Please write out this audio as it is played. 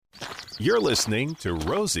You're listening to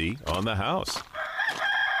Rosie on the House.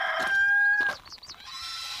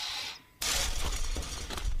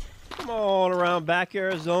 Come on around back,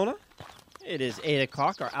 Arizona. It is 8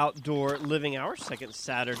 o'clock, our outdoor living hour, second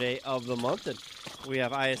Saturday of the month. And we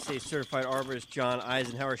have ISA certified arborist John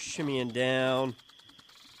Eisenhower shimmying down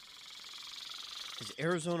his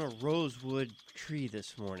Arizona rosewood tree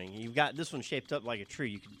this morning. You've got this one shaped up like a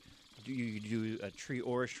tree. You could do a tree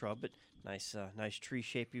or a shrub, but nice tree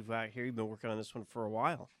shape you've got here. You've been working on this one for a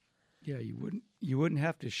while. Yeah, you wouldn't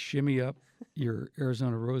have to shimmy up your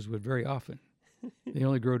Arizona rosewood very often. They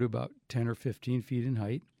only grow to about 10 or 15 feet in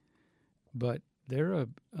height, but they're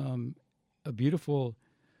a beautiful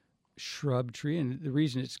shrub tree. And the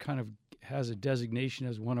reason it's kind of has a designation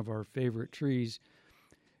as one of our favorite trees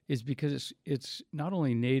is because it's not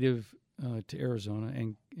only native to Arizona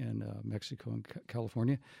and Mexico and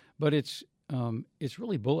California, but it's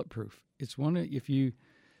really bulletproof. It's one if you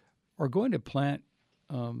are going to plant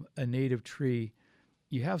a native tree,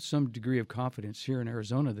 you have some degree of confidence here in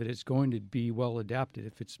Arizona that it's going to be well adapted.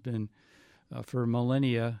 If it's been for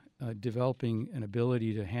millennia developing an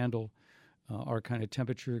ability to handle our kind of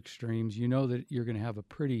temperature extremes, you know that you're going to have a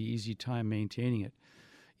pretty easy time maintaining it.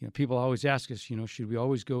 You know, people always ask us, should we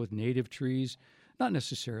always go with native trees? Not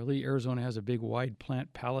necessarily. Arizona has a big, wide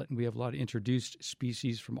plant palette, and we have a lot of introduced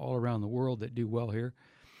species from all around the world that do well here.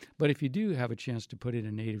 But if you do have a chance to put in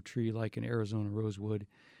a native tree like an Arizona rosewood,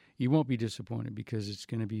 you won't be disappointed because it's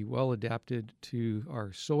going to be well adapted to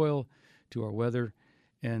our soil, to our weather.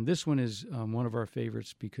 And this one is one of our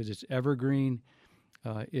favorites because it's evergreen.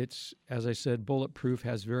 It's, as I said, bulletproof,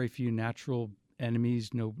 has very few natural enemies,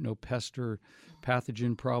 no pest or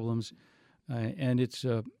pathogen problems. And it's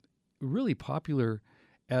really popular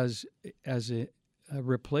as a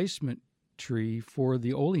replacement tree for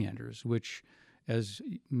the oleanders, which, as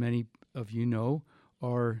many of you know,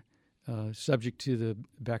 are subject to the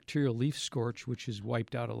bacterial leaf scorch, which has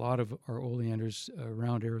wiped out a lot of our oleanders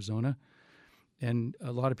around Arizona. And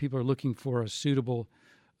a lot of people are looking for a suitable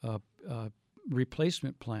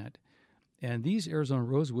replacement plant. And these Arizona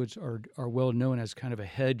rosewoods are well known as kind of a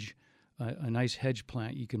hedge, a nice hedge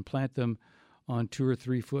plant. You can plant them on 2 or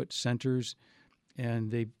 3 foot centers,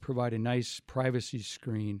 and they provide a nice privacy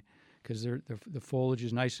screen because the foliage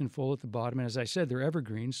is nice and full at the bottom. And as I said, they're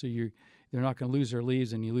evergreen, so they're not going to lose their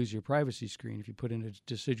leaves and you lose your privacy screen. If you put in a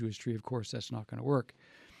deciduous tree, of course, that's not going to work.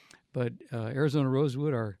 But Arizona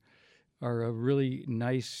rosewood are a really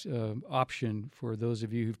nice option for those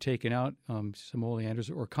of you who've taken out some oleanders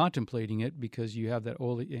or contemplating it because you have that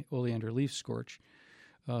oleander leaf scorch.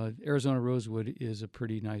 Arizona rosewood is a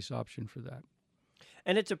pretty nice option for that.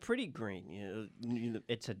 And it's a pretty green.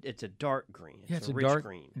 It's a dark green. It's a rich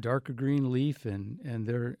green. Darker green leaf, and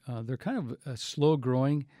they're kind of slow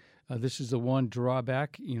growing. This is the one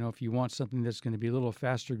drawback. If you want something that's going to be a little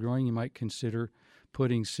faster growing, you might consider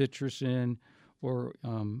putting citrus in, or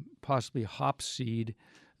possibly hop seed.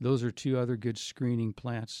 Those are 2 other good screening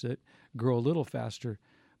plants that grow a little faster.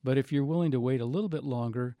 But if you're willing to wait a little bit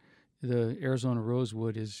longer, the Arizona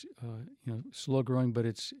rosewood is slow growing, but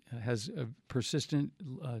has a persistent,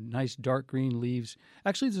 nice dark green leaves.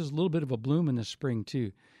 Actually, there's a little bit of a bloom in the spring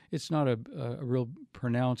too. It's not a real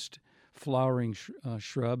pronounced flowering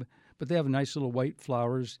shrub, but they have nice little white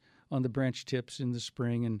flowers on the branch tips in the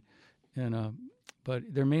spring, but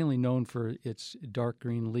they're mainly known for its dark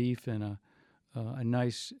green leaf and a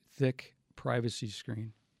nice thick privacy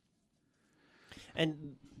screen.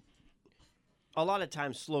 And a lot of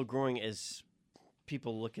times, slow growing is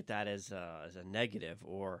people look at that as a negative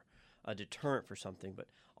or a deterrent for something. But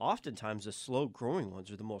oftentimes, the slow growing ones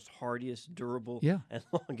are the most hardiest, durable, and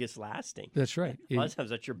longest lasting. That's right. A lot of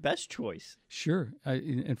times, that's your best choice. Sure,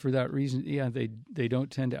 and for that reason, they don't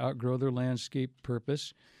tend to outgrow their landscape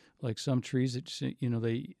purpose, like some trees that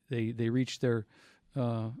they reach their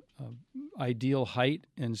ideal height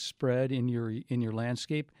and spread in your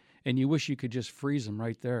landscape. And you wish you could just freeze them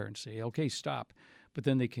right there and say, okay, stop. But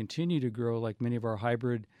then they continue to grow like many of our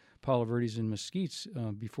hybrid Palo Verdes and mesquites.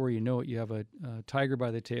 Before you know it, you have a tiger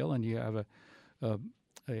by the tail, and you have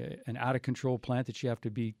an out-of-control plant that you have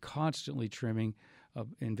to be constantly trimming,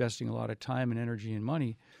 investing a lot of time and energy and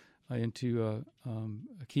money into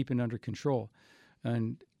keeping under control.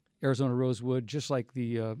 And Arizona rosewood, just like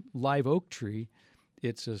the live oak tree,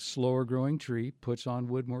 it's a slower growing tree, puts on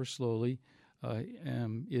wood more slowly,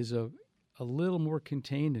 is a little more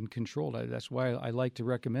contained and controlled. That's why I like to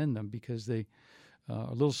recommend them, because they are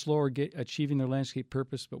a little slower achieving their landscape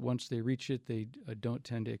purpose, but once they reach it, they don't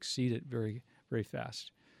tend to exceed it very, very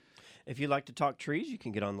fast. If you'd like to talk trees, you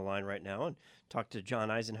can get on the line right now and talk to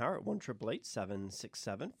John Eisenhower at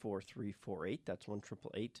 1-888-767-4348. That's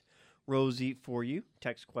 1-888 Rosie for you.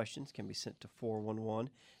 Text questions can be sent to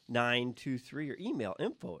 411-923 or email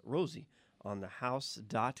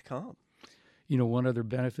info@rosieonthehouse.com. You know, one other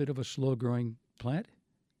benefit of a slow-growing plant,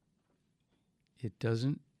 it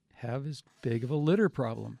doesn't have as big of a litter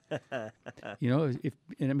problem. You know, and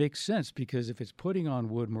it makes sense because if it's putting on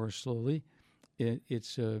wood more slowly, it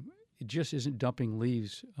just isn't dumping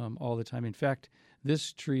leaves all the time. In fact,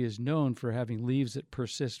 this tree is known for having leaves that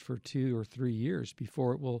persist for 2 or 3 years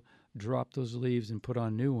before it will drop those leaves and put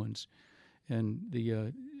on new ones. And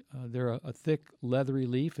they're a thick, leathery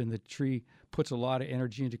leaf, and the tree puts a lot of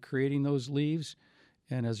energy into creating those leaves.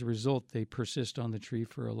 And as a result, they persist on the tree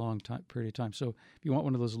for a long period of time. So if you want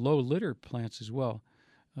one of those low litter plants as well,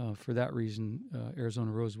 for that reason,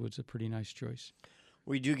 Arizona rosewood's a pretty nice choice.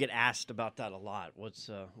 We do get asked about that a lot. What's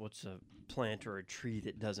a plant or a tree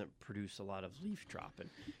that doesn't produce a lot of leaf drop? And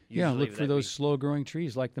yeah, look for those slow-growing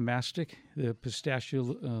trees like the mastic, the Pistachio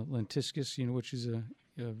lentiscus, which is a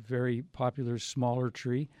very popular smaller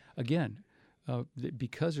tree. Again,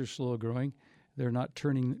 because they're slow-growing, they're not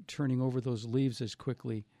turning over those leaves as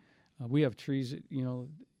quickly. We have trees that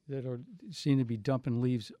seem to be dumping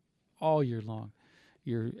leaves all year long.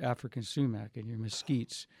 Your African sumac and your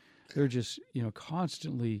mesquites, they're just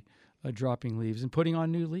constantly dropping leaves and putting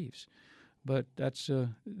on new leaves. But that's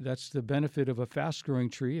the benefit of a fast-growing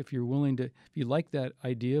tree. If you like that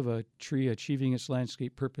idea of a tree achieving its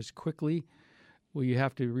landscape purpose quickly, well, you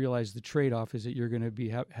have to realize the trade-off is that you're going to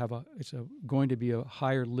going to be a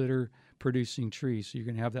higher litter producing tree. So you're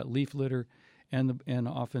going to have that leaf litter, and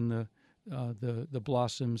often the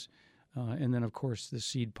blossoms, and then of course the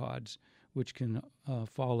seed pods, which can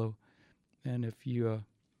follow. And if you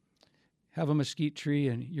have a mesquite tree,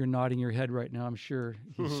 and you're nodding your head right now, I'm sure,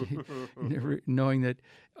 knowing that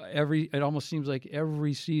it almost seems like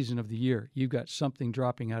every season of the year you've got something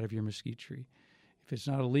dropping out of your mesquite tree. If it's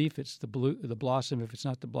not a leaf, it's the blossom. If it's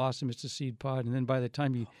not the blossom, it's the seed pod. And then by the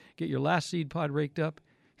time you get your last seed pod raked up,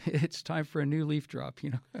 it's time for a new leaf drop.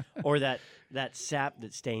 Or that sap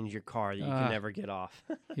that stains your car that you can never get off.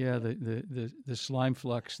 Yeah, the slime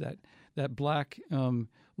flux, that black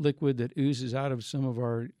liquid that oozes out of some of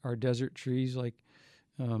our desert trees, like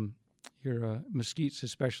your mesquites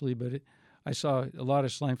especially. But I saw a lot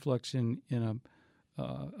of slime flux in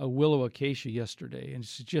a willow acacia yesterday, and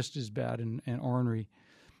it's just as bad and ornery.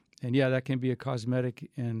 And yeah, that can be a cosmetic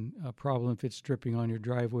and a problem if it's dripping on your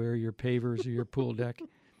driveway or your pavers or your pool deck.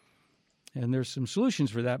 And there's some solutions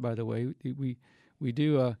for that, by the way. We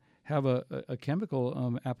do have a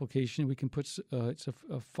chemical application. We can put it's a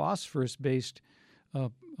phosphorus-based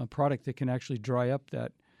product that can actually dry up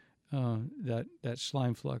that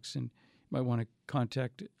slime flux. And you might want to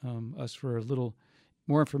contact us for a little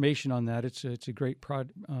more information on that. It's a great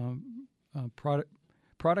product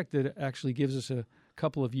that actually gives us a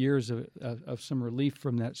couple of years of some relief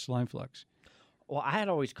from that slime flux. Well, I had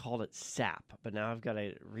always called it sap, but now I've got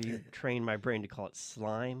to retrain my brain to call it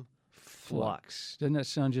slime flux. Doesn't that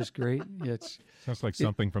sound just great? Yeah, sounds like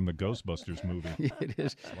something from the Ghostbusters movie. It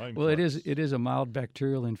is. Slime Well, flux. it is a mild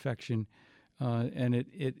bacterial infection, and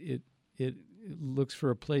it looks for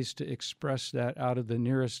a place to express that out of the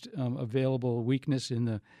nearest available weakness in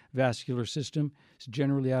the vascular system. It's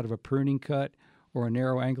generally out of a pruning cut or a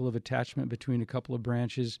narrow angle of attachment between a couple of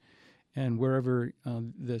branches, and wherever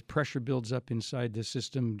the pressure builds up inside the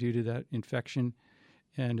system due to that infection,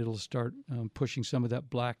 and it'll start pushing some of that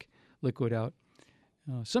black liquid out.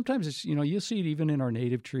 Sometimes it's, you'll see it even in our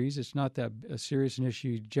native trees. It's not that serious an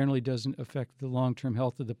issue. It generally doesn't affect the long-term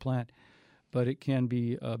health of the plant, but it can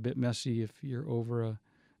be a bit messy if you're over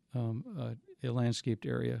a landscaped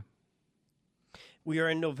area. We are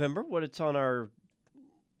in November. It's on our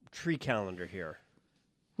tree calendar here?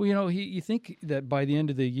 Well, you think that by the end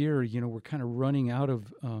of the year, we're kind of running out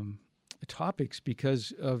of topics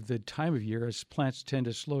because of the time of year as plants tend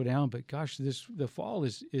to slow down. But gosh, the fall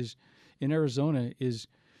is in Arizona is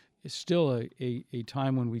still a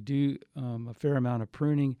time when we do a fair amount of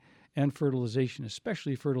pruning and fertilization,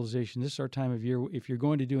 especially fertilization. This is our time of year. If you're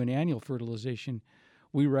going to do an annual fertilization,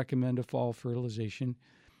 we recommend a fall fertilization.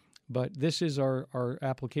 But this is our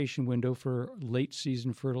application window for late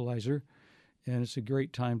season fertilizer, and it's a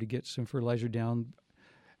great time to get some fertilizer down.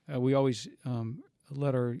 We always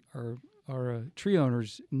let our tree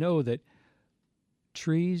owners know that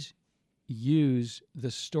trees use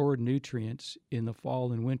the stored nutrients in the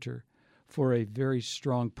fall and winter for a very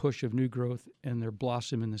strong push of new growth and their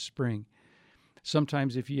blossom in the spring.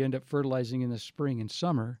 Sometimes if you end up fertilizing in the spring and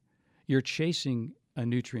summer, you're chasing a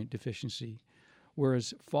nutrient deficiency.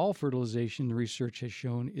 Whereas fall fertilization, the research has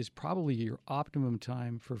shown, is probably your optimum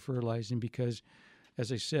time for fertilizing because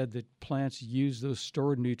as I said, the plants use those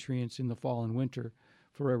stored nutrients in the fall and winter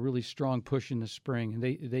for a really strong push in the spring, and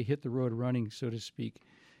they hit the road running, so to speak.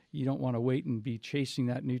 You don't want to wait and be chasing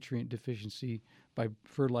that nutrient deficiency by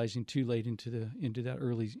fertilizing too late into that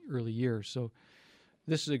early year. So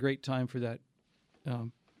this is a great time for that,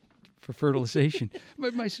 for fertilization.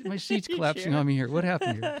 my seat's collapsing on me here. What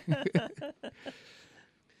happened here?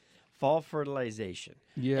 Fall fertilization.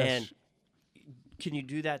 Yes. And can you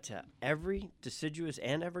do that to every deciduous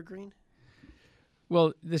and evergreen?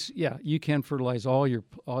 Well, you can fertilize all your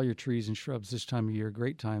trees and shrubs this time of year,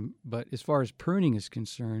 great time. But as far as pruning is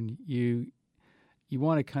concerned, you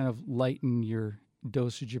want to kind of lighten your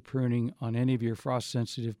dosage of pruning on any of your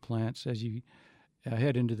frost-sensitive plants as you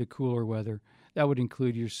head into the cooler weather. That would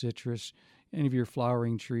include your citrus, any of your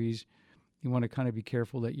flowering trees. You want to kind of be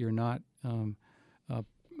careful that you're not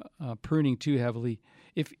pruning too heavily.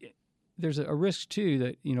 If there's a risk too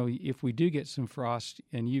that if we do get some frost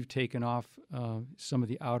and you've taken off some of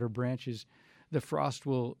the outer branches, the frost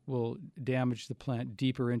will damage the plant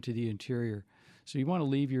deeper into the interior. So you want to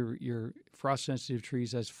leave your frost-sensitive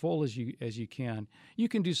trees as full as you can. You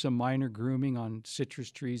can do some minor grooming on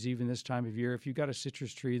citrus trees even this time of year. If you've got a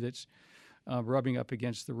citrus tree that's rubbing up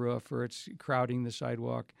against the roof or it's crowding the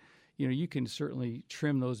sidewalk, you can certainly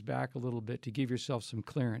trim those back a little bit to give yourself some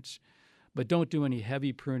clearance. But don't do any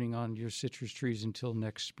heavy pruning on your citrus trees until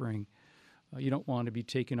next spring. You don't want to be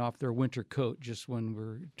taking off their winter coat just when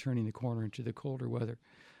we're turning the corner into the colder weather.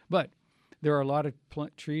 But there are a lot of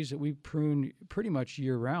trees that we prune pretty much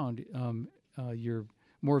year-round. Your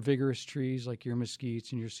more vigorous trees like your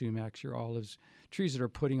mesquites and your sumacs, your olives, trees that are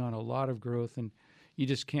putting on a lot of growth, and you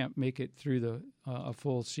just can't make it through a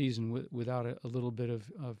full season without a little bit of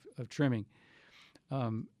trimming.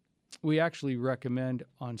 We actually recommend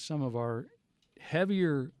on some of our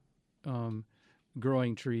heavier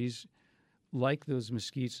growing trees, like those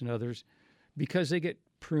mesquites and others, because they get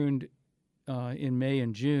pruned in May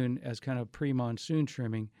and June as kind of pre-monsoon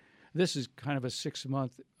trimming. This is kind of a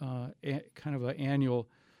 6-month, kind of an annual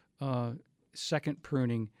second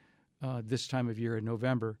pruning this time of year in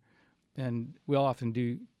November. And we'll often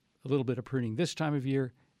do a little bit of pruning this time of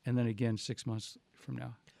year and then again 6 months from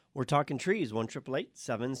now. We're talking trees,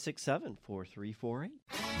 1-888-767-4348.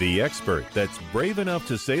 The expert that's brave enough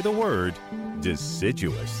to say the word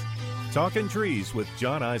deciduous. Talking trees with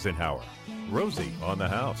John Eisenhower. Rosie on the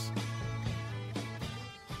house.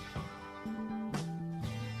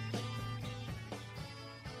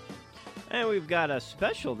 And we've got a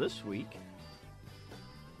special this week.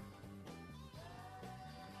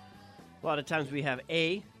 A lot of times we have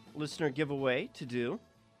a listener giveaway to do.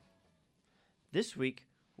 This week,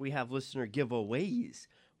 we have listener giveaways.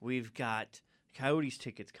 We've got Coyotes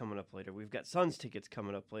tickets coming up later. We've got Suns tickets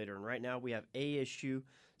coming up later. And right now we have ASU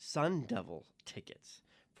Sun Devil tickets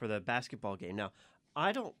for the basketball game. Now,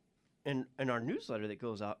 in our newsletter that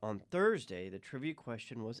goes out on Thursday, the trivia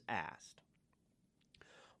question was asked,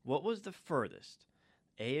 what was the furthest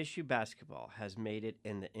ASU basketball has made it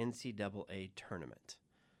in the NCAA tournament?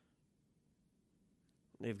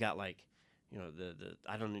 They've got the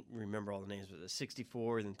I don't remember all the names, but the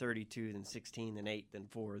 64, then 32, then 16, then 8, then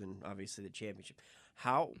 4, then obviously the championship.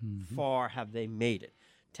 How far have they made it?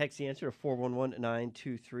 Text the answer to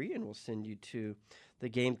 411-923, and we'll send you to the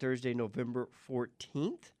game Thursday, November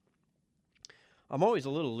 14th. I'm always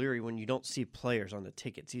a little leery when you don't see players on the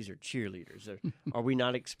tickets. These are cheerleaders. Are we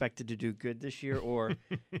not expected to do good this year, or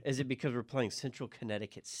is it because we're playing Central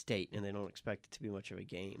Connecticut State and they don't expect it to be much of a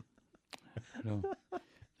game? No.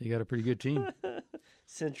 They got a pretty good team.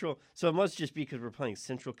 Central. So it must just be because we're playing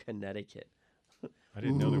Central Connecticut. I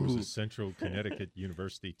didn't know there was a Central Connecticut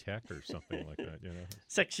University Tech or something like that.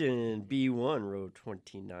 Section B1, row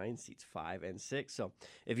 29, seats 5 and 6. So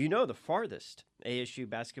if you know the farthest ASU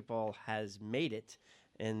basketball has made it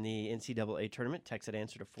in the NCAA tournament, text that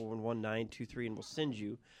answer to 411-923, and we'll send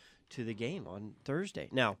you to the game on Thursday.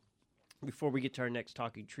 Now, before we get to our next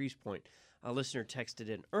Talking Trees point, a listener texted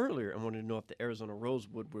in earlier and wanted to know if the Arizona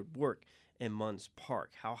rosewood would work in Munns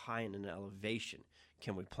Park. How high in an elevation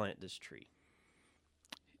can we plant this tree?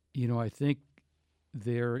 I think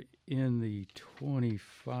they're in the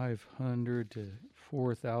 2,500 to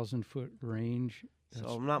 4,000 foot range.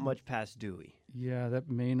 So not much past Dewey. Yeah, that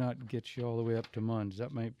may not get you all the way up to Munns.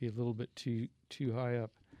 That might be a little bit too high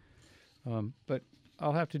up. But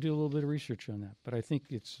I'll have to do a little bit of research on that. But I think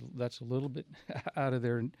that's a little bit out of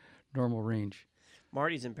their normal range.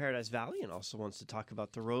 Marty's in Paradise Valley and also wants to talk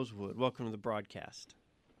about the rosewood. Welcome to the broadcast.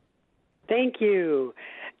 Thank you.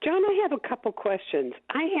 John, I have a couple questions.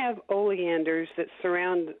 I have oleanders that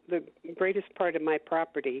surround the greatest part of my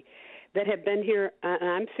property, that have been here, and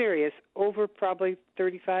I'm serious, over probably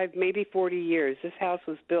 35, maybe 40 years. This house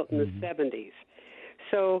was built in the 70s.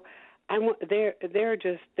 So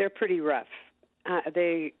they're pretty rough.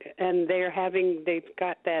 They've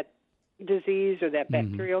got that disease or that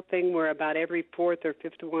bacterial thing where about every fourth or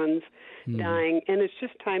fifth one's dying, and it's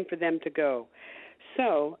just time for them to go.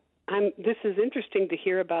 So this is interesting to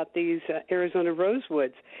hear about these Arizona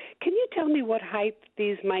rosewoods. Can you tell me what height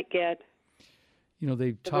these might get?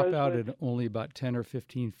 They top out at only about 10 or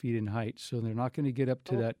 15 feet in height, so they're not going to get up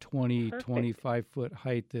to that 20, 25-foot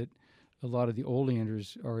height that a lot of the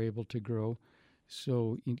oleanders are able to grow.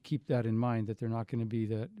 So you keep that in mind, that they're not going to be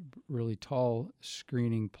that really tall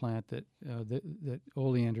screening plant that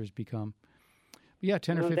oleanders become. But yeah,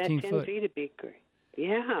 10 or 15 foot. That 10 feet would be great.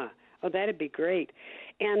 Yeah. Oh, that'd be great.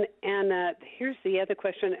 And here's the other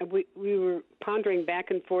question. We were pondering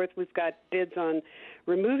back and forth. We've got bids on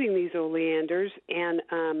removing these oleanders, and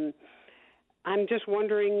I'm just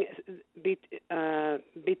wondering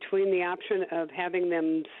between the option of having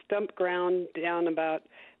them stump ground down about,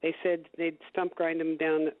 they said they'd stump grind them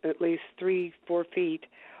down at least 3-4 feet,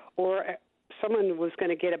 or someone was going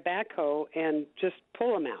to get a backhoe and just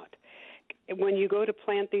pull them out. When you go to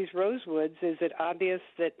plant these rosewoods, is it obvious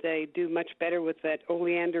that they do much better with that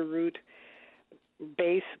oleander root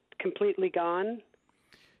base completely gone?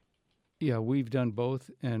 Yeah, we've done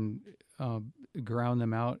both and ground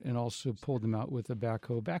them out and also pulled them out with a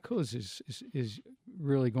backhoe. Backhoes is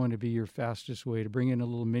really going to be your fastest way to bring in a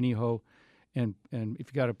little mini hoe. And if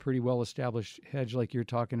you've got a pretty well-established hedge like you're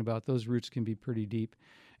talking about, those roots can be pretty deep.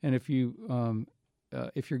 And if you're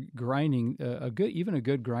grinding, even a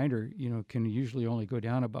good grinder, can usually only go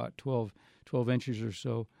down about 12 inches or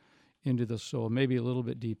so into the soil, maybe a little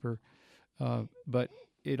bit deeper. But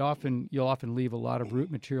you'll often leave a lot of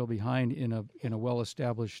root material behind in a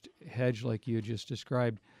well-established hedge like you just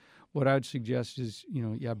described. What I would suggest is,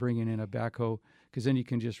 bringing in a backhoe, because then you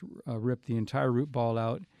can just rip the entire root ball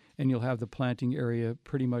out, and you'll have the planting area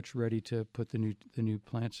pretty much ready to put the new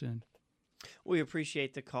plants in. We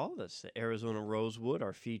appreciate the call. That's the Arizona rosewood,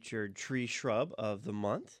 our featured tree shrub of the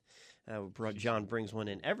month. John brings one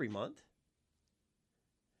in every month.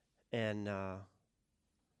 And I'm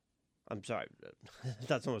sorry,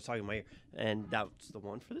 that's someone was talking in my ear. And that's the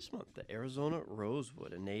one for this month, the Arizona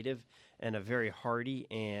rosewood, a native and a very hardy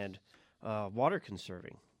and water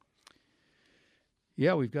conserving.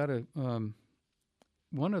 Yeah, we've got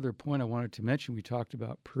one other point I wanted to mention. We talked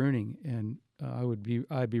about pruning, and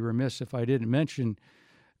I'd be remiss if I didn't mention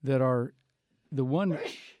that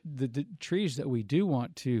the trees that we do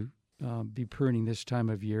want to be pruning this time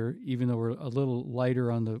of year, even though we're a little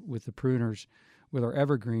lighter with the pruners with our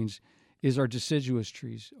evergreens, is our deciduous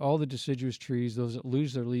trees. All the deciduous trees, those that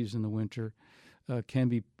lose their leaves in the winter, can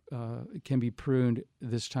be pruned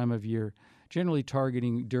this time of year, generally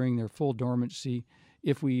targeting during their full dormancy,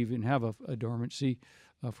 if we even have a dormancy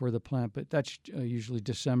for the plant. But that's usually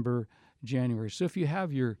December, January. So if you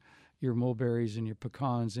have your mulberries and your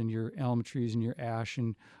pecans and your elm trees and your ash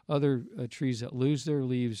and other trees that lose their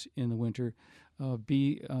leaves in the winter,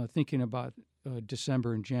 be thinking about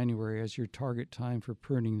December and January as your target time for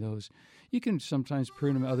pruning those. You can sometimes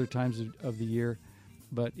prune them other times of the year,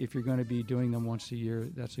 but if you're going to be doing them once a year,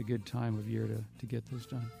 that's a good time of year to get those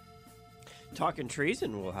done. Talking trees,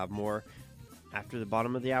 and we'll have more after the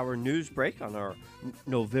bottom of the hour news break on our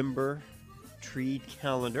November tree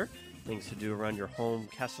calendar. Things to do around your home,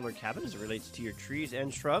 castle, or cabin as it relates to your trees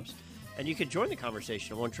and shrubs. And you can join the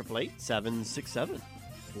conversation at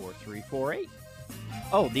 1-888-767-4348.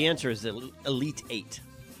 Oh, the answer is Elite 8.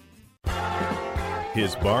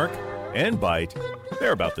 His bark and bite,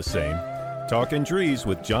 they're about the same. Talking Trees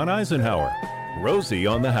with John Eisenhower. Rosie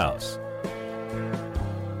on the house.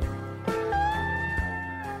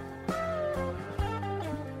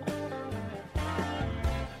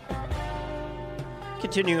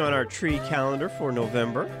 Continuing on our tree calendar for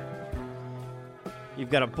November, you've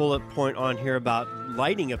got a bullet point on here about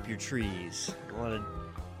lighting up your trees. A lot of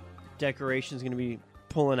decorations going to be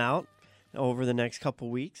pulling out over the next couple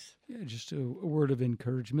weeks. Yeah, just a word of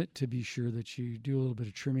encouragement to be sure that you do a little bit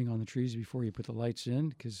of trimming on the trees before you put the lights in,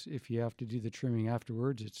 because if you have to do the trimming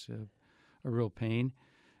afterwards, it's a real pain.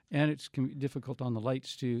 And it's difficult on the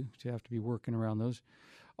lights, too, to have to be working around those.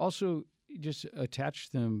 Also, just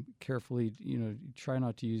attach them carefully. Try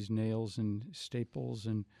not to use nails and staples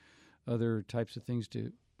and other types of things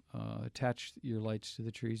to attach your lights to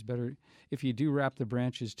the trees. Better if you do wrap the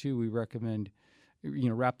branches too. We recommend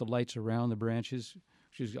wrap the lights around the branches,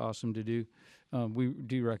 which is awesome to do. We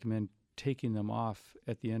do recommend taking them off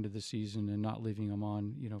at the end of the season and not leaving them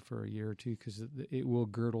on for a year or two, because it will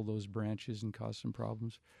girdle those branches and cause some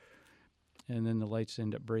problems. and then the lights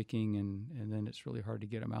end up breaking, and then it's really hard to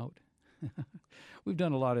get them out. We've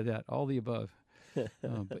done a lot of that, all the above.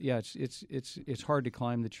 But yeah, it's hard to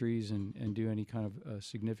climb the trees and do any kind of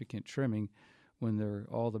significant trimming when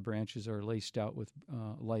all the branches are laced out with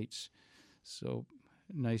lights. So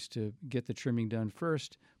nice to get the trimming done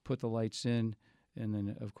first, put the lights in, and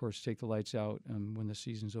then of course take the lights out when the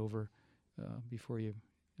season's over before you.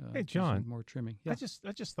 Hey, do John, some more trimming. Yeah.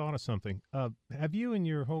 I just thought of something. Have you, in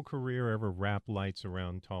your whole career, ever wrapped lights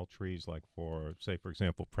around tall trees, like for, say, for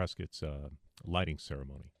example, Prescott's lighting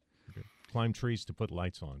ceremony? Climb trees to put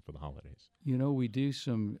lights on for the holidays. We do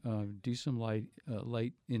some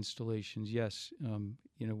light installations. Yes,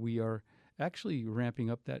 we are actually ramping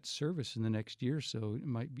up that service in the next year. So you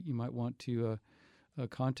might want to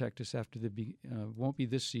contact us after won't be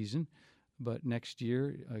this season, but next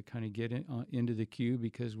year, kind of get into the queue,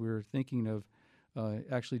 because we're thinking of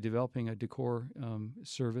actually developing a decor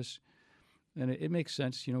service, and it makes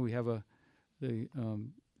sense. We have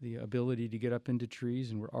the ability to get up into trees,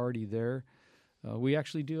 and we're already there. We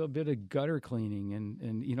actually do a bit of gutter cleaning,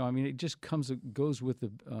 and it just goes with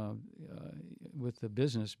the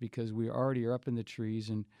business, because we already are up in the trees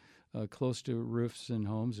and close to roofs and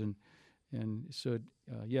homes, and so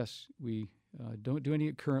yes, we don't do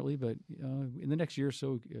any currently, but in the next year or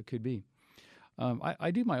so it could be. I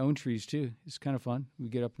do my own trees too. It's kind of fun. We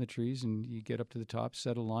get up in the trees, and you get up to the top,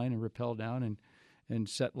 set a line, and rappel down, and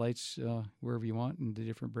set lights wherever you want in the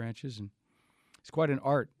different branches. And it's quite an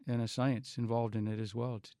art and a science involved in it as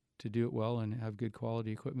well, to do it well and have good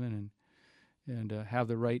quality equipment and have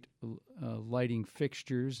the right lighting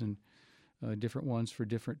fixtures and different ones for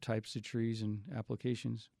different types of trees and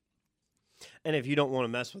applications. And if you don't want to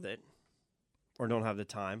mess with it, or don't have the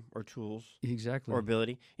time or tools exactly or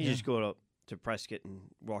ability, you just go to Prescott and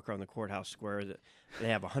walk around the courthouse square. They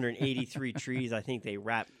have 183 trees. I think they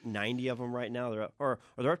wrap 90 of them right now. They're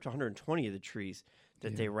up to 120 of the trees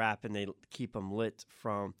that they wrap, and they keep them lit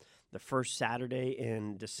from the first Saturday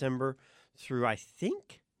in December through, I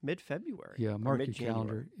think, mid-February. Yeah, mark your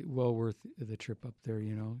calendar. Well worth the trip up there.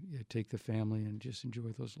 Take the family and just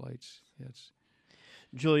enjoy those lights. Yes.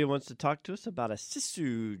 Julia wants to talk to us about a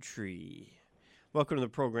sisu tree. Welcome to the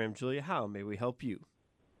program, Julia. How may we help you?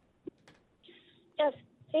 Yes,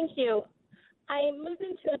 thank you. I moved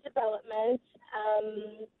into a development,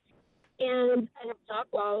 and I have block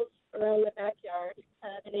walls around the backyard.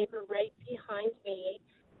 The neighbor right behind me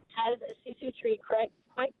has a sisu tree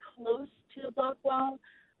quite close to the block wall.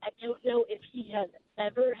 I don't know if he has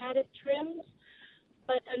ever had it trimmed,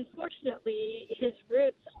 but unfortunately, his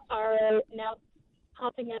roots are now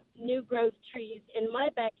popping up new growth trees in my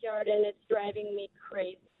backyard, and it's driving me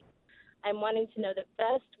crazy. I'm wanting to know the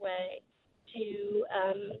best way to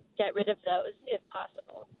get rid of those, if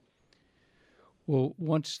possible. Well,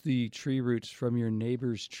 once the tree roots from your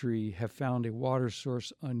neighbor's tree have found a water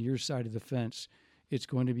source on your side of the fence, it's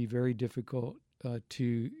going to be very difficult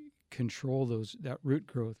to control that root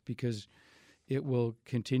growth, because it will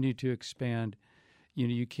continue to expand.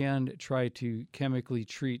 You can try to chemically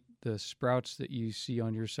treat the sprouts that you see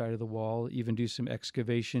on your side of the wall, even do some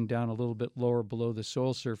excavation down a little bit lower below the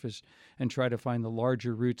soil surface and try to find the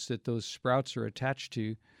larger roots that those sprouts are attached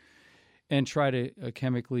to, and try to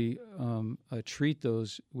chemically treat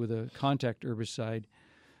those with a contact herbicide.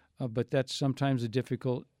 But that's sometimes a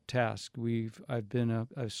difficult task. I've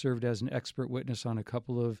served as an expert witness on a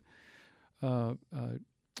couple of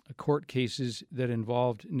court cases that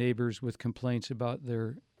involved neighbors with complaints about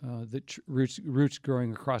their roots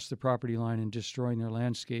growing across the property line and destroying their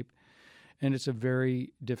landscape. And it's a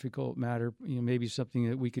very difficult matter. Maybe something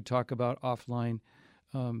that we could talk about offline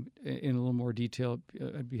in a little more detail.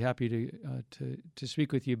 I'd be happy to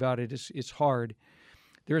speak with you about it. It's hard.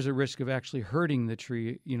 There's a risk of actually hurting the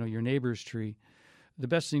tree, your neighbor's tree. The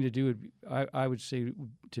best thing to do I would say,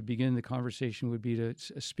 to begin the conversation, would be to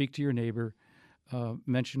speak to your neighbor,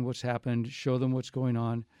 mention what's happened, show them what's going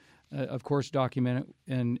on, of course, document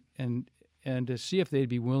it, and to see if they'd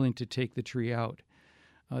be willing to take the tree out.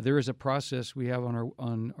 There is a process we have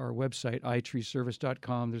on our website,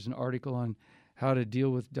 itreeservice.com. There's an article on how to deal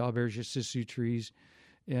with Dalbergia sisu trees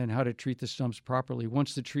and how to treat the stumps properly.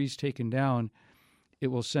 Once the tree's taken down, it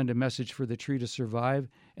will send a message for the tree to survive,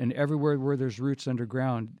 and everywhere where there's roots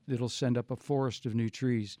underground, it'll send up a forest of new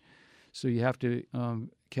trees. So you have to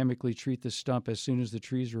chemically treat the stump as soon as the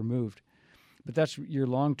tree is removed. But that's your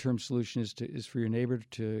long-term solution, is for your neighbor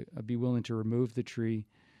to be willing to remove the tree,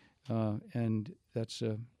 and that's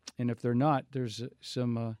and if they're not, there's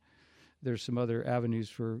some other avenues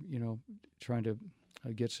for trying to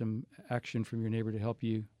get some action from your neighbor to help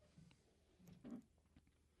you.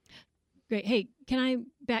 Great. Hey, can I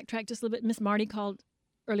backtrack just a little bit? Miss Marty called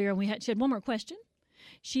earlier, and she had one more question.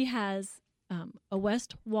 She has a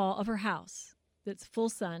west wall of her house that's full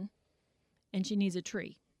sun, and she needs a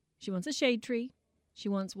tree. She wants a shade tree. She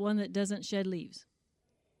wants one that doesn't shed leaves.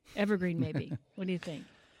 Evergreen, maybe. What do you think?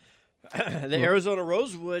 The Arizona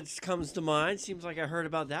rosewoods comes to mind. Seems like I heard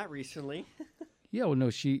about that recently. Yeah, well,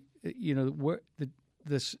 no,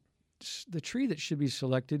 the tree that should be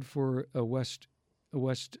selected for a west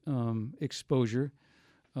exposure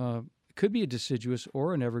could be a deciduous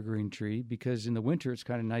or an evergreen tree, because in the winter it's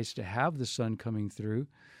kind of nice to have the sun coming through,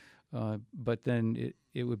 but then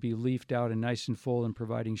it would be leafed out and nice and full and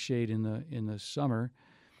providing shade in the summer.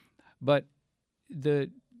 But the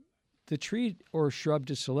tree or shrub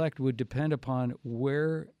to select would depend upon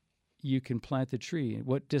where you can plant the tree,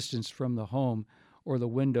 what distance from the home or the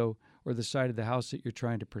window or the side of the house that you're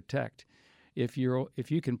trying to protect. If you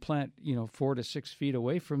can plant 4 to 6 feet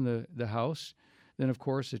away from the house, then of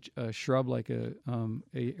course a shrub like a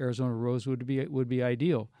Arizona rosewood would be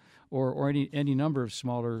ideal, or any number of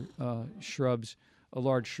smaller shrubs,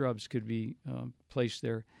 large shrubs could be placed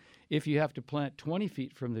there. If you have to plant 20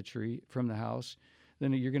 feet from the house,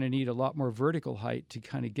 then you're going to need a lot more vertical height to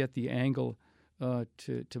kind of get the angle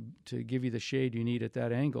to give you the shade you need at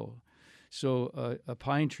that angle. So a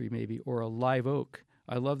pine tree maybe, or a live oak.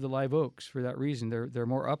 I love the live oaks for that reason. They're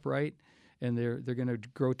more upright, and they're going to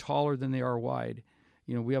grow taller than they are wide.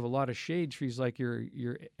 We have a lot of shade trees like your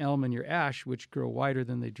elm and your ash, which grow wider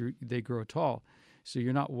than they grow tall. So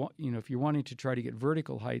you're not, if you're wanting to try to get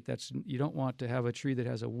vertical height, you don't want to have a tree that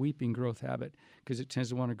has a weeping growth habit, because it tends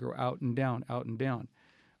to want to grow out and down, out and down.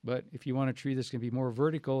 But if you want a tree that's going to be more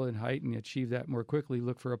vertical in height and achieve that more quickly,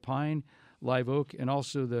 look for a pine, live oak, and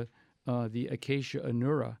also the Acacia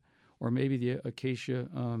anura, or maybe the Acacia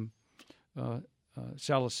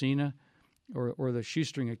salicina, or the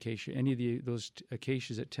shoestring acacia. Any of those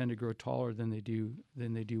acacias that tend to grow taller than they do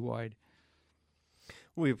wide.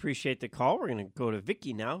 We appreciate the call. We're going to go to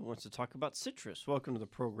Vicki now, who wants to talk about citrus. Welcome to the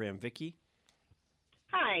program, Vicki.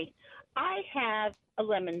 Hi. I have a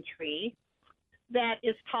lemon tree that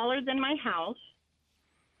is taller than my house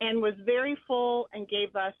and was very full and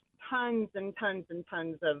gave us tons and tons and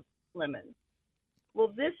tons of lemons. Well,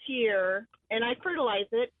 this year, and I fertilize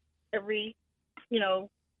it every, in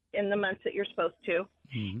the months that you're supposed to.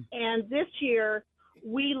 Mm-hmm. And this year,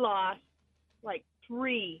 we lost like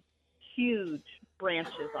 3 huge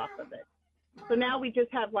branches off of it. So now we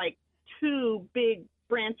just have like 2 big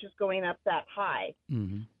branches going up that high.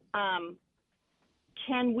 Mm-hmm.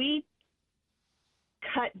 Can we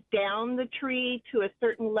cut down the tree to a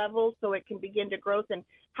certain level so it can begin to grow? And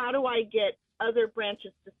how do I get other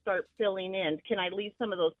branches to start filling in? Can I leave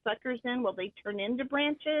some of those suckers in? Will they turn into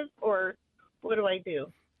branches, or what do I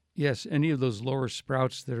do? Yes, any of those lower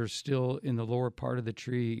sprouts that are still in the lower part of the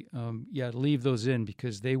tree, leave those in,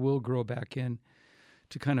 because they will grow back in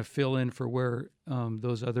to kind of fill in for where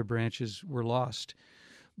those other branches were lost.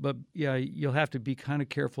 But yeah, you'll have to be kind of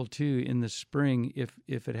careful too in the spring if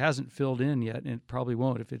it hasn't filled in yet, and it probably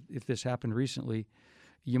won't if this happened recently.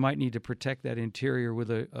 You might need to protect that interior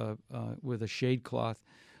with a shade cloth.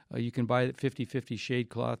 You can buy the 50/50 shade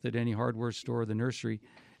cloth at any hardware store or the nursery,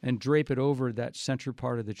 and drape it over that center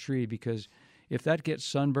part of the tree, because if that gets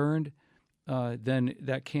sunburned, then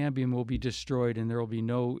that cambium will be destroyed, and there will be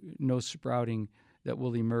no sprouting that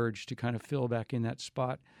will emerge to kind of fill back in that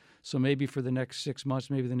spot. So maybe for the next 6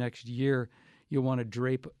 months, maybe the next year, you'll want to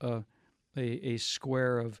drape a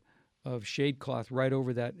square of shade cloth right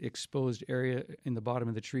over that exposed area in the bottom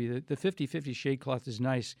of the tree. The 50/50 shade cloth is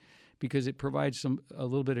nice because it provides a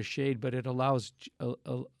little bit of shade, but it allows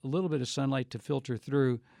a little bit of sunlight to filter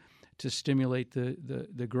through to stimulate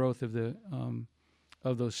the growth of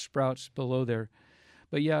those sprouts below there.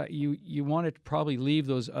 But yeah, you want to probably leave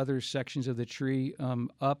those other sections of the tree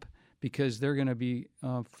up, because they're going to be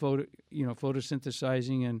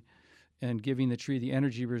photosynthesizing and giving the tree the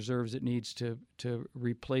energy reserves it needs to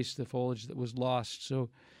replace the foliage that was lost. So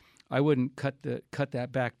I wouldn't cut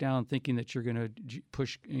that back down thinking that you're going to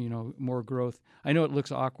push more growth. I know it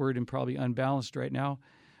looks awkward and probably unbalanced right now,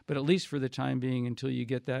 but at least for the time being, until you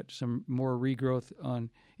get some more regrowth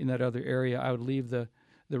in that other area, I would leave the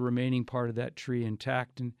remaining part of that tree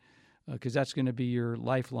intact, and because that's going to be your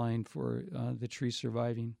lifeline for the tree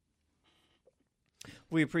surviving.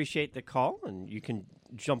 We appreciate the call, and you can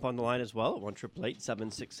jump on the line as well at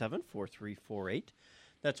 1-888-767-4348.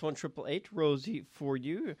 That's 1-888-ROSIE for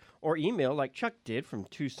you, or email like Chuck did from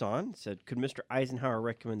Tucson. Said, could Mr. Eisenhower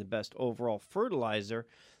recommend the best overall fertilizer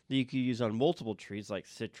that you could use on multiple trees like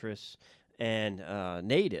citrus and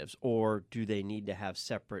natives, or do they need to have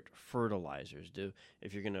separate fertilizers?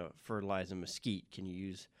 If you're going to fertilize a mesquite, can you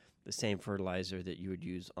use the same fertilizer that you would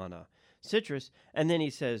use on a citrus? And then he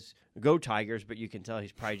says, "Go Tigers," but you can tell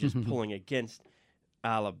he's probably just pulling against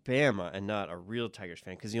Alabama and not a real Tigers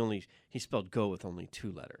fan, because he spelled "go" with only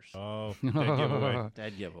 2 letters. Oh, dead giveaway.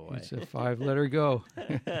 Dead giveaway. It's a 5-letter go.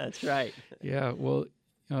 That's right. Yeah, well,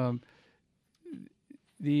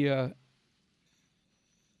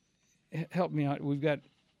 help me out. We've got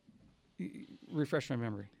refresh my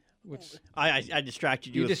memory. What's I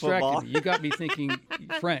distracted you you with football. distracted me? You got me thinking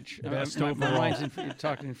French. Best My overall. mind's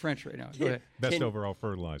talking in French right now. Go ahead. Best overall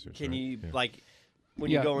fertilizers. Can right? you Yeah. like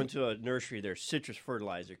when Yeah. you go into a nursery, there's citrus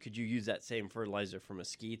fertilizer. Could you use that same fertilizer for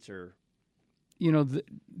mesquites or? You know,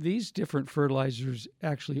 these different fertilizers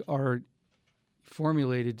actually are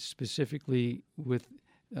formulated specifically with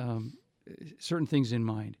certain things in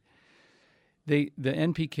mind. The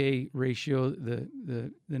NPK ratio,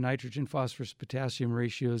 the nitrogen, phosphorus, potassium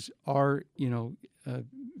ratios are,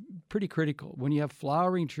 pretty critical. When you have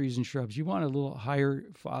flowering trees and shrubs, you want a little higher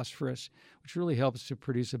phosphorus, which really helps to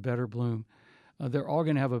produce a better bloom. They're all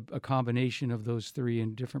going to have a combination of those 3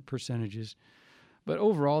 in different percentages. But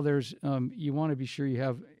overall, there's you want to be sure you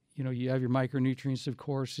have your micronutrients, of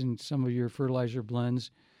course, in some of your fertilizer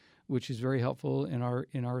blends, which is very helpful in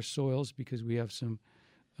our soils, because we have some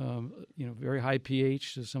very high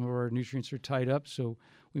pH, so some of our nutrients are tied up. So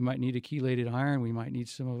we might need a chelated iron. We might need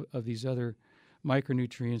some of these other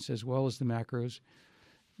micronutrients as well as the macros.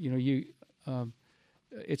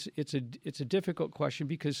 It's a difficult question,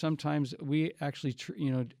 because sometimes we actually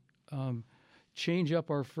change up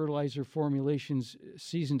our fertilizer formulations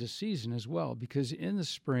season to season as well, because in the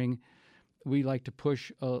spring we like to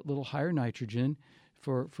push a little higher nitrogen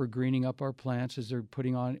for greening up our plants as they're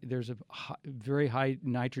putting on. There's a very high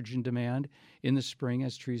nitrogen demand in the spring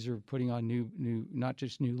as trees are putting on new not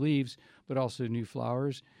just new leaves, but also new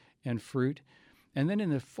flowers and fruit. And then in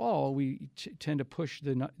the fall, we tend to push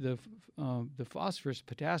the phosphorus,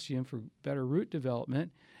 potassium for better root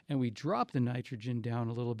development, and we drop the nitrogen down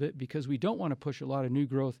a little bit, because we don't want to push a lot of new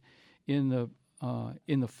growth in the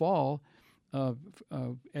fall,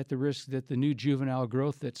 at the risk that the new juvenile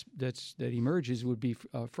growth that emerges would be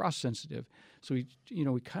frost sensitive. So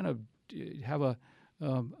we kind of have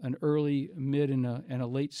an early, mid, and a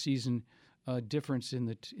late season difference in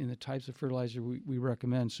the types of fertilizer we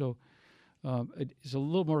recommend. So it's a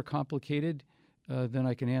little more complicated than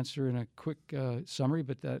I can answer in a quick summary,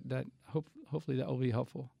 but hopefully that will be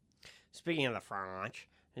helpful. Speaking of the French,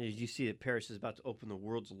 did you see that Paris is about to open the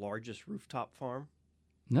world's largest rooftop farm?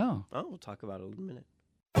 No. Oh, we'll talk about it in a minute.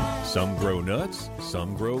 Some grow nuts,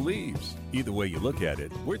 some grow leaves. Either way you look at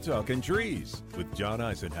it, we're talking trees with John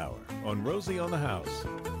Eisenhower on Rosie on the House.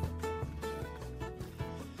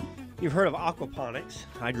 You've heard of aquaponics,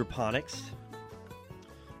 hydroponics.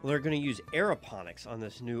 Well, they're going to use aeroponics on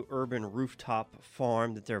this new urban rooftop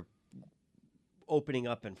farm that they're opening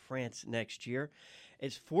up in France next year.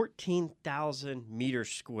 It's 14,000 meters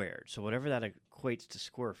squared. So whatever that equates to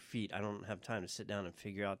square feet, I don't have time to sit down and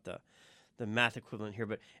figure out the math equivalent here,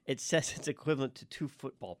 but it says it's equivalent to 2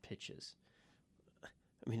 football pitches.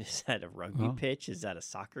 I mean, is that a rugby pitch? Is that a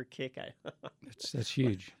soccer kick? That's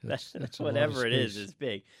huge. That's whatever it is, it's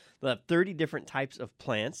big. They'll have 30 different types of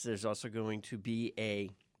plants. There's also going to be a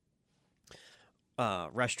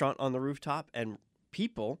restaurant on the rooftop, and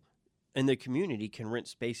people in the community can rent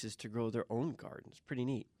spaces to grow their own gardens. Pretty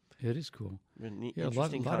neat. It is cool. Neat, yeah, a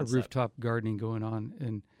lot of rooftop gardening going on,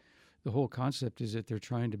 and the whole concept is that they're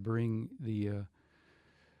trying to bring the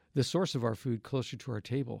source of our food closer to our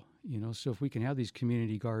table. So if we can have these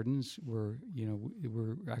community gardens where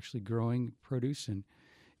we're actually growing produce and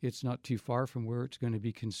it's not too far from where it's going to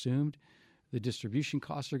be consumed, the distribution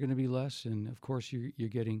costs are going to be less, and of course you're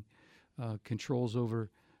getting controls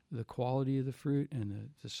over the quality of the fruit and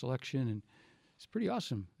the selection, and it's pretty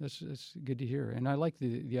awesome. That's good to hear. And I like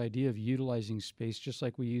the idea of utilizing space just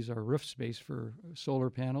like we use our roof space for solar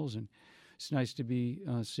panels, and it's nice to be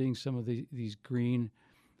seeing some of these green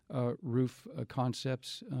roof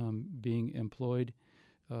concepts being employed.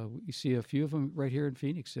 You see a few of them right here in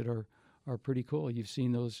Phoenix that are pretty cool. You've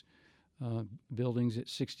seen those buildings at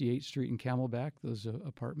 68th Street and Camelback, those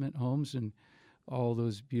apartment homes, and all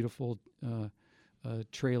those beautiful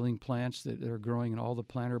trailing plants that are growing in all the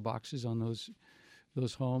planter boxes on those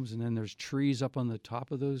homes. And then there's trees up on the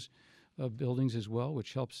top of those buildings as well,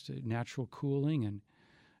 which helps to natural cooling. And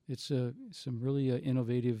it's some really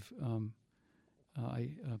innovative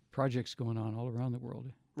projects going on all around the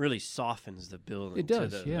world. Really softens the building. It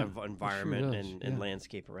does, to the yeah. environment It sure does, and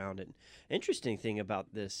landscape around it. Interesting thing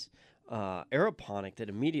about this aeroponic that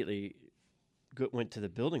immediately went to the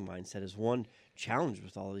building mindset is one challenge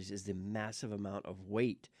with all of these is the massive amount of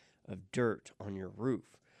weight of dirt on your roof.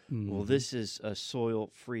 Well, this is a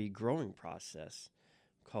soil-free growing process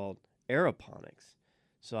called aeroponics.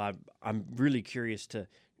 So I'm really curious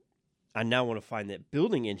I now want to find that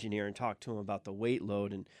building engineer and talk to him about the weight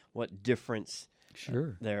load and what difference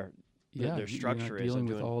their structure is. Dealing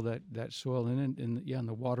with all that soil in it, and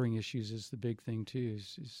the watering issues is the big thing too.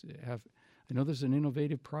 I know there's an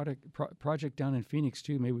innovative project down in Phoenix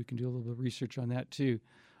too. Maybe we can do a little bit of research on that too.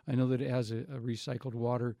 I know that it has a recycled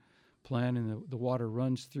water plan, and the water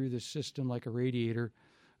runs through the system like a radiator,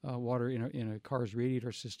 water in a car's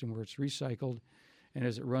radiator system where it's recycled, and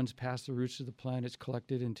as it runs past the roots of the plant, it's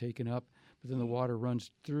collected and taken up. But then the water runs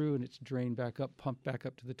through and it's drained back up, pumped back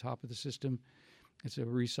up to the top of the system. It's a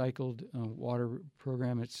recycled water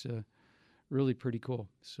program. It's really pretty cool.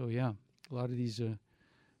 So yeah, a lot of these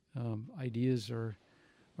ideas are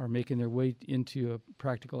making their way into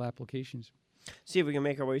practical applications. See if we can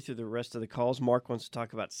make our way through the rest of the calls. Mark wants to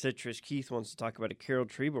talk about citrus. Keith wants to talk about a carol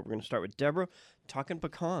tree, but we're going to start with Deborah talking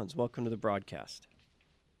pecans. Welcome to the broadcast.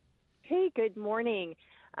 Hey, good morning.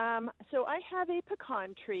 So I have a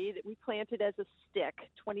pecan tree that we planted as a stick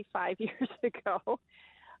 25 years ago.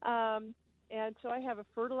 And so I have a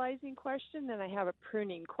fertilizing question and I have a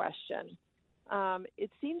pruning question.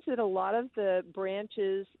 It seems that a lot of the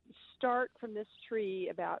branches start from this tree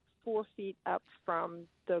about 4 feet up from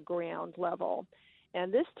the ground level.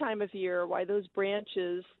 And this time of year, why those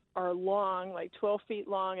branches are long, like 12 feet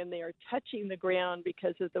long, and they are touching the ground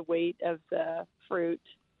because of the weight of the fruit.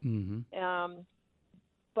 Mm-hmm.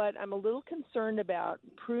 But I'm a little concerned about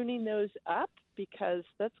pruning those up because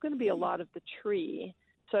that's going to be a lot of the tree.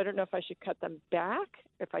 So I don't know if I should cut them back,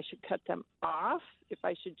 if I should cut them off, if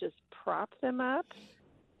I should just prop them up.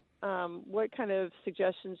 What kind of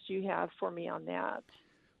suggestions do you have for me on that?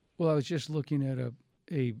 Well, I was just looking at a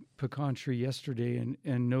pecan tree yesterday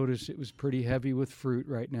and noticed it was pretty heavy with fruit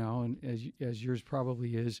right now, and as yours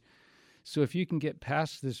probably is. So if you can get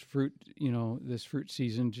past this fruit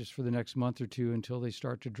season just for the next month or two until they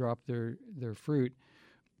start to drop their fruit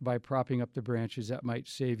by propping up the branches, that might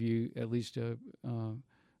save you at least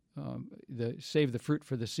save the fruit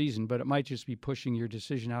for the season. But it might just be pushing your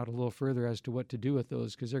decision out a little further as to what to do with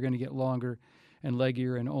those, because they're going to get longer and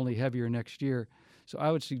leggier and only heavier next year. So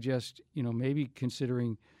I would suggest, maybe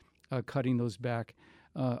considering cutting those back.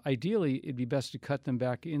 Ideally, it'd be best to cut them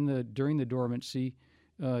back during the dormancy,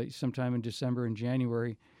 sometime in December and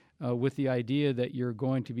January, with the idea that you're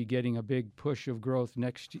going to be getting a big push of growth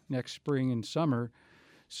next spring and summer,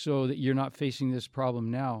 so that you're not facing this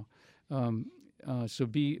problem now. So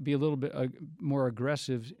be a little bit more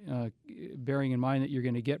aggressive, bearing in mind that you're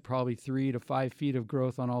going to get probably 3 to 5 feet of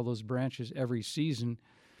growth on all those branches every season.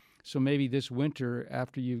 So maybe this winter,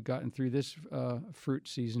 after you've gotten through this fruit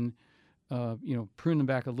season, prune them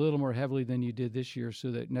back a little more heavily than you did this year,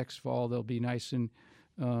 so that next fall they'll be nice and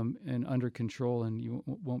under control, and you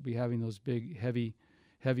won't be having those big,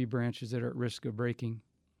 heavy branches that are at risk of breaking.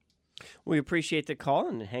 We appreciate the call,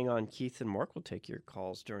 and hang on, Keith and Mark. We'll take your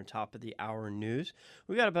calls during top of the hour news.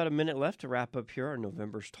 We got about a minute left to wrap up here on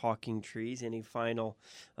November's Talking Trees. Any final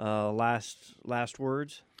last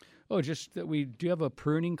words? Oh, just that we do have a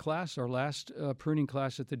pruning class. Our last pruning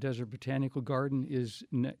class at the Desert Botanical Garden is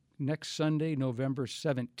next Sunday, November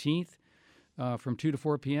 17th, from 2 to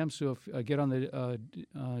 4 p.m. So get on the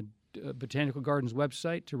Botanical Gardens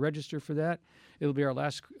website to register for that. It'll be our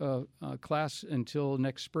last class until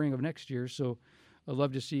next spring of next year. So I'd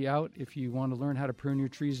love to see you out if you want to learn how to prune your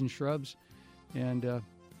trees and shrubs. And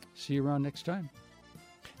see you around next time.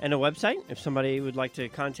 And a website, if somebody would like to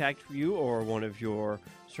contact you or one of your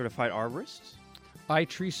certified arborists?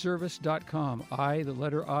 iTreeservice.com. The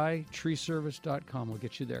letter I, treeservice.com will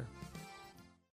get you there.